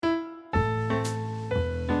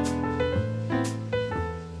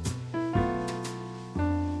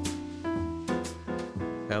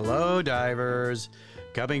Hello, divers.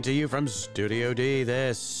 Coming to you from Studio D,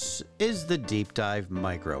 this is the Deep Dive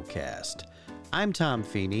Microcast. I'm Tom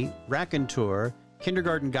Feeney, raconteur,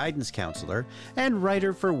 kindergarten guidance counselor, and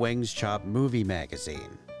writer for Wings Chop Movie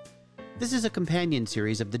Magazine. This is a companion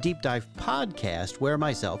series of the Deep Dive podcast where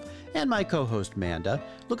myself and my co-host Manda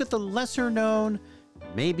look at the lesser-known,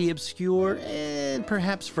 maybe obscure, and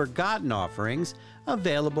perhaps forgotten offerings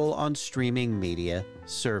available on streaming media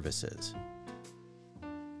services.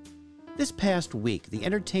 This past week, the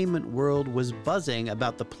entertainment world was buzzing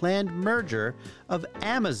about the planned merger of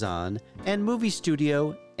Amazon and movie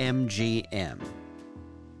studio MGM.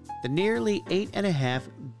 The nearly $8.5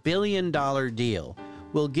 billion deal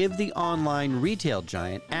will give the online retail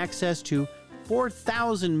giant access to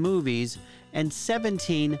 4,000 movies and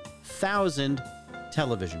 17,000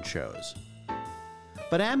 television shows.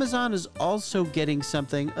 But Amazon is also getting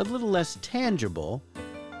something a little less tangible.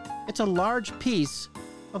 It's a large piece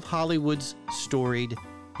of Hollywood's storied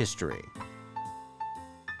history.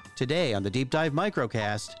 Today on the Deep Dive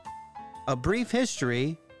Microcast, a brief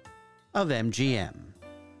history of MGM.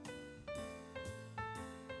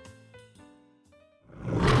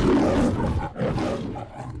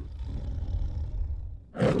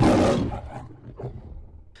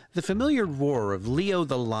 The familiar roar of Leo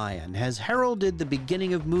the Lion has heralded the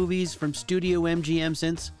beginning of movies from Studio MGM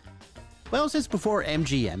since before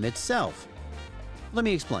MGM itself. Let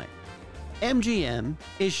me explain. MGM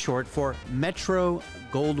is short for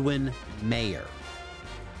Metro-Goldwyn-Mayer.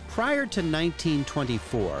 Prior to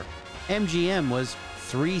 1924, MGM was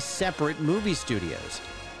three separate movie studios: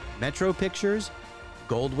 Metro Pictures,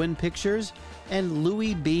 Goldwyn Pictures, and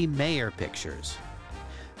Louis B. Mayer Pictures.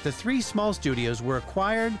 The three small studios were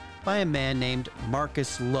acquired by a man named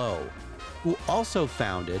Marcus Loew, who also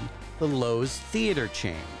founded the Loew's Theater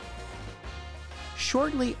chain.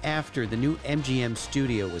 Shortly after the new MGM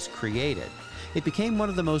studio was created, it became one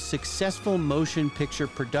of the most successful motion picture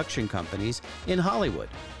production companies in Hollywood.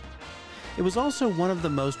 It was also one of the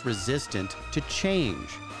most resistant to change.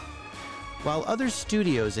 While other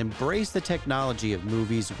studios embraced the technology of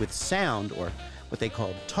movies with sound, or what they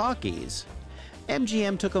called talkies,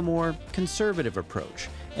 MGM took a more conservative approach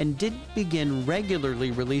and didn't begin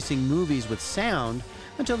regularly releasing movies with sound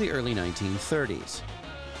until the early 1930s.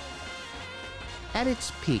 At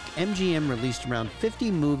its peak, MGM released around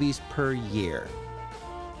 50 movies per year.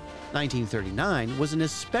 1939 was an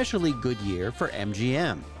especially good year for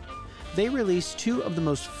MGM. They released two of the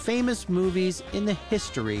most famous movies in the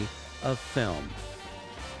history of film.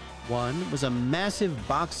 One was a massive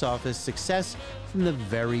box office success from the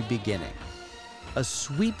very beginning, a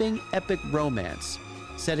sweeping epic romance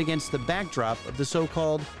set against the backdrop of the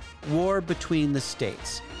so-called War Between the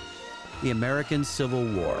States, the American Civil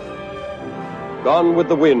War. Gone with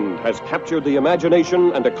the Wind has captured the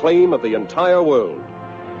imagination and acclaim of the entire world.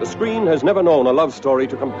 The screen has never known a love story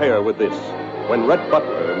to compare with this, when Rhett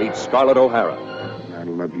Butler meets Scarlett O'Hara. I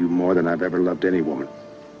love you more than I've ever loved any woman.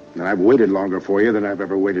 And I've waited longer for you than I've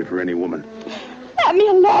ever waited for any woman. Let me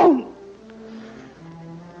alone!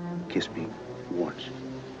 Kiss me once.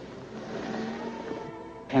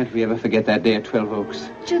 Can't we ever forget that day at 12 Oaks?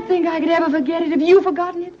 Do you think I could ever forget it? Have you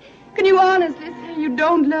forgotten it? Can you honestly say you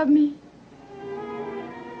don't love me?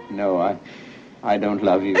 No, I don't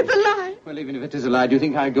love you. It's a lie. Well, even if it is a lie, do you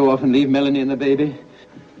think I'd go off and leave Melanie and the baby?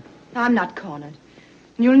 I'm not cornered.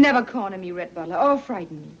 And you'll never corner me, Rhett Butler, or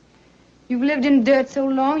frighten me. You've lived in dirt so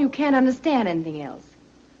long you can't understand anything else.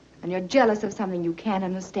 And you're jealous of something you can't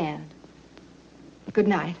understand. Good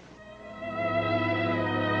night.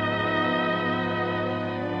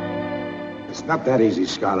 It's not that easy,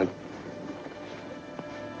 Scarlett.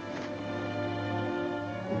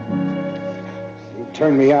 You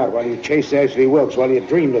turned me out while you chased Ashley Wilkes, while you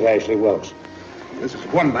dreamed of Ashley Wilkes. This is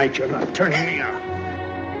one night you're not turning me out.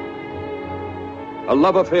 A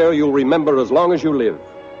love affair you'll remember as long as you live,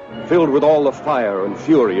 filled with all the fire and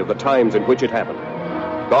fury of the times in which it happened.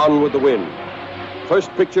 Gone with the Wind. First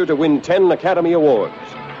picture to win 10 Academy Awards.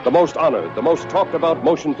 The most honored, the most talked about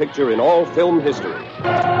motion picture in all film history.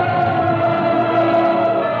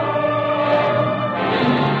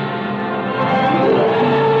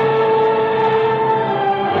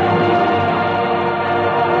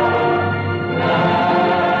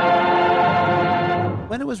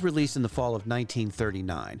 When it was released in the fall of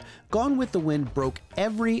 1939, Gone with the Wind broke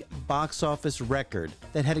every box office record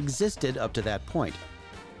that had existed up to that point.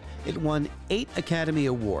 It won 8 Academy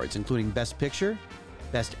Awards, including Best Picture,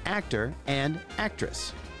 Best Actor, and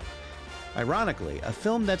Actress. Ironically, a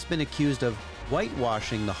film that's been accused of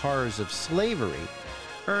whitewashing the horrors of slavery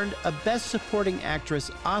earned a Best Supporting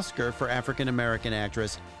Actress Oscar for African-American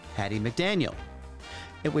actress Hattie McDaniel.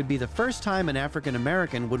 It would be the first time an African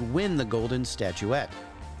American would win the Golden Statuette,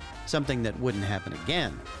 something that wouldn't happen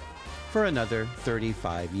again for another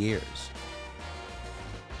 35 years.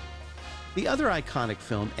 The other iconic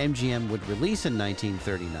film MGM would release in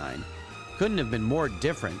 1939 couldn't have been more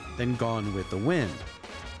different than Gone with the Wind.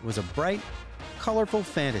 It was a bright, colorful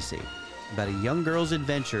fantasy about a young girl's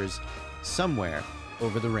adventures somewhere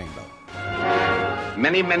over the rainbow.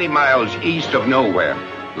 Many, many miles east of nowhere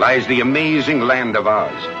lies the amazing land of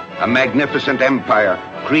Oz, a magnificent empire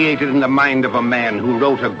created in the mind of a man who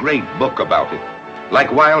wrote a great book about it.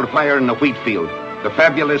 Like wildfire in the wheat field, the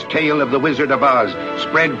fabulous tale of the Wizard of Oz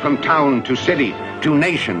spread from town to city, to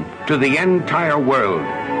nation, to the entire world.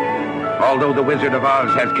 Although the Wizard of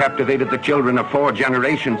Oz has captivated the children of 4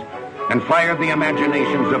 generations and fired the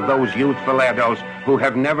imaginations of those youthful adults who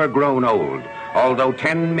have never grown old, although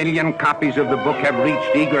 10 million copies of the book have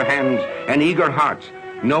reached eager hands and eager hearts,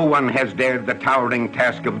 no one has dared the towering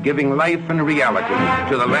task of giving life and reality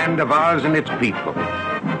to the land of Oz and its people.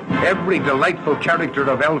 Every delightful character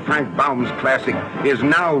of L. Frank Baum's classic is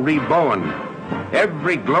now reborn.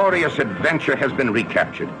 Every glorious adventure has been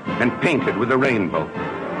recaptured and painted with a rainbow.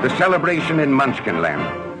 The celebration in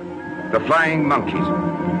Munchkinland, the flying monkeys,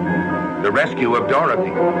 the rescue of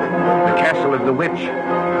Dorothy, the castle of the witch,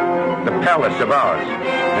 the palace of Oz,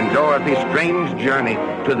 and Dorothy's strange journey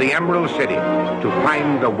to the Emerald City to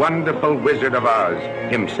find the wonderful Wizard of Oz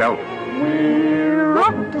himself. We're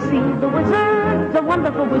off to see the wizard, the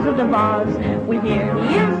wonderful Wizard of Oz. We hear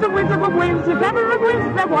he is the Wizard of Wiz, if ever a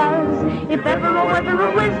Wiz there was. If ever or ever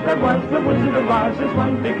a Wiz there was, the Wizard of Oz is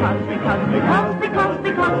one because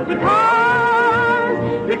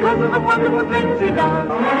of the wonderful things he does.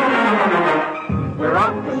 We're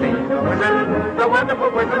off to see the wizard, the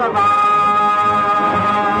wonderful Wizard of Oz.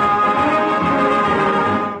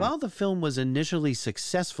 While the film was initially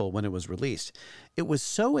successful when it was released, it was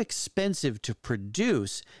so expensive to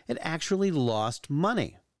produce it actually lost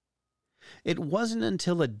money. It wasn't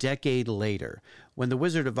until a decade later, when The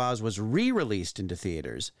Wizard of Oz was re-released into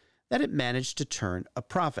theaters, that it managed to turn a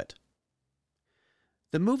profit.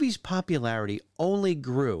 The movie's popularity only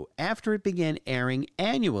grew after it began airing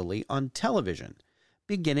annually on television,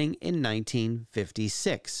 beginning in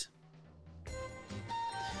 1956.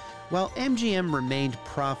 While MGM remained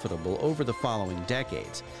profitable over the following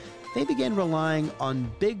decades, they began relying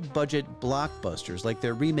on big-budget blockbusters like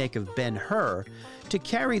their remake of Ben-Hur to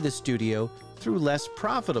carry the studio through less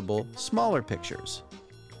profitable, smaller pictures.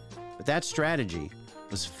 But that strategy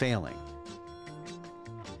was failing.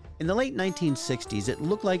 In the late 1960s, it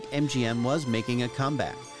looked like MGM was making a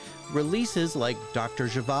comeback. Releases like Dr.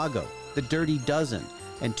 Zhivago, The Dirty Dozen,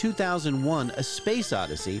 and 2001: A Space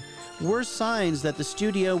Odyssey were signs that the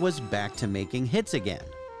studio was back to making hits again.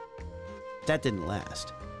 That didn't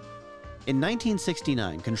last. In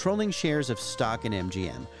 1969, controlling shares of stock in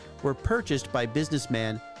MGM were purchased by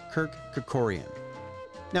businessman Kirk Kerkorian.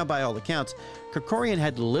 Now, by all accounts, Kerkorian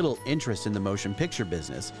had little interest in the motion picture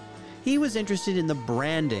business. He was interested in the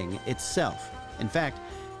branding itself. In fact,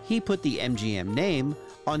 he put the MGM name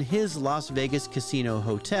on his Las Vegas casino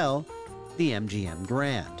hotel, the MGM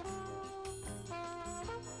Grand.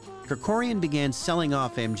 Kerkorian began selling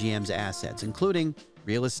off MGM's assets, including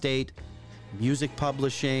real estate, music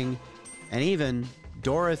publishing, and even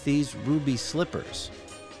Dorothy's ruby slippers.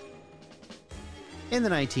 In the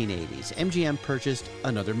 1980s, MGM purchased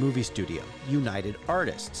another movie studio, United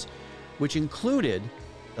Artists, which included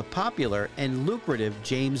the popular and lucrative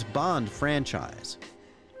James Bond franchise.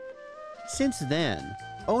 Since then,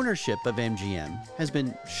 ownership of MGM has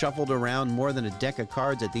been shuffled around more than a deck of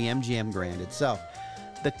cards at the MGM Grand itself.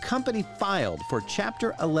 The company filed for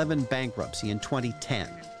Chapter 11 bankruptcy in 2010,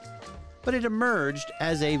 but it emerged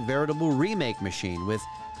as a veritable remake machine with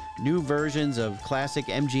new versions of classic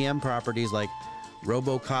MGM properties like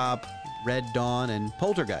RoboCop, Red Dawn, and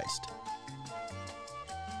Poltergeist.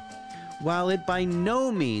 While it by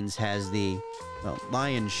no means has the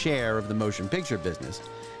lion's share of the motion picture business,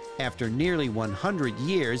 after nearly 100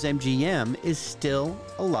 years, MGM is still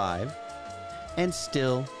alive and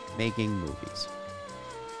still making movies.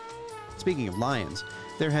 Speaking of lions,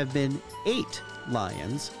 there have been 8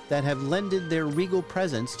 lions that have lended their regal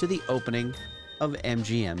presence to the opening of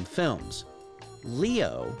MGM films.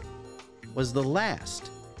 Leo was the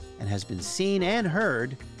last and has been seen and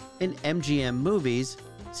heard in MGM movies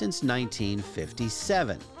since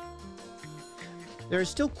 1957. There are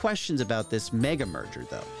still questions about this mega merger,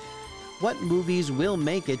 though. What movies will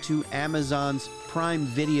make it to Amazon's Prime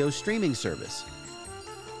Video streaming service?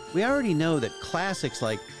 We already know that classics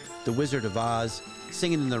like The Wizard of Oz,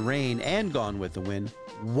 Singing in the Rain, and Gone with the Wind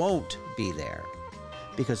won't be there.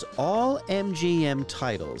 because all MGM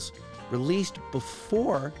titles released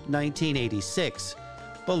before 1986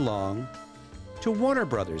 belong to Warner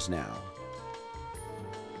Brothers now.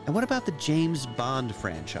 And what about the James Bond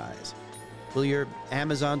franchise? Will your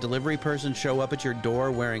Amazon delivery person show up at your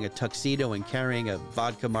door wearing a tuxedo and carrying a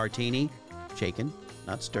vodka martini? Shaken,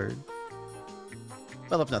 not stirred.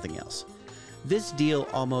 Well, if nothing else, this deal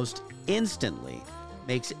almost instantly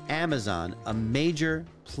makes Amazon a major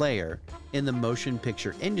player in the motion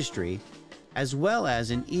picture industry, as well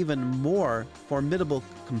as an even more formidable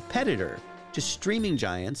competitor to streaming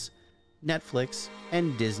giants Netflix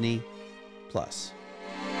and Disney Plus.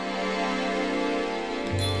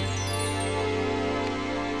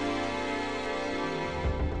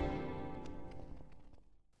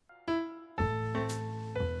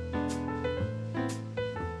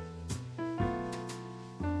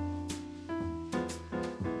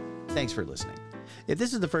 Thanks for listening. If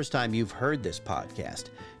this is the first time you've heard this podcast,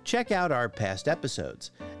 check out our past episodes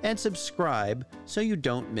and subscribe so you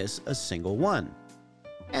don't miss a single one.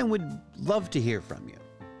 And we'd love to hear from you.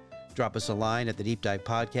 Drop us a line at the Deep Dive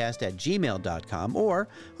Podcast at gmail.com or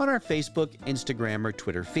on our Facebook, Instagram, or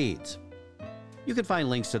Twitter feeds. You can find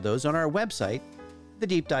links to those on our website,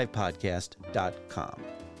 thedeepdivepodcast.com.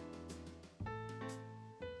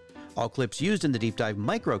 All clips used in the Deep Dive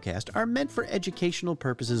Microcast are meant for educational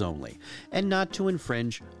purposes only and not to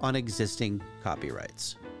infringe on existing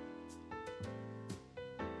copyrights.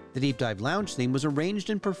 The Deep Dive Lounge theme was arranged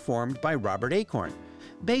and performed by Robert Acorn,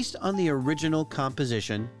 based on the original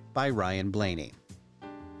composition by Ryan Blaney.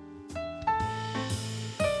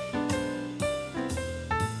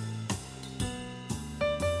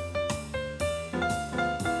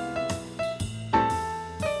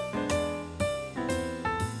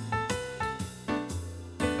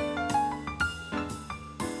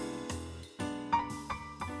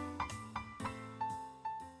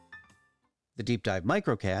 The Deep Dive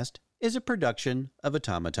Microcast is a production of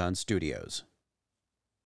Automaton Studios.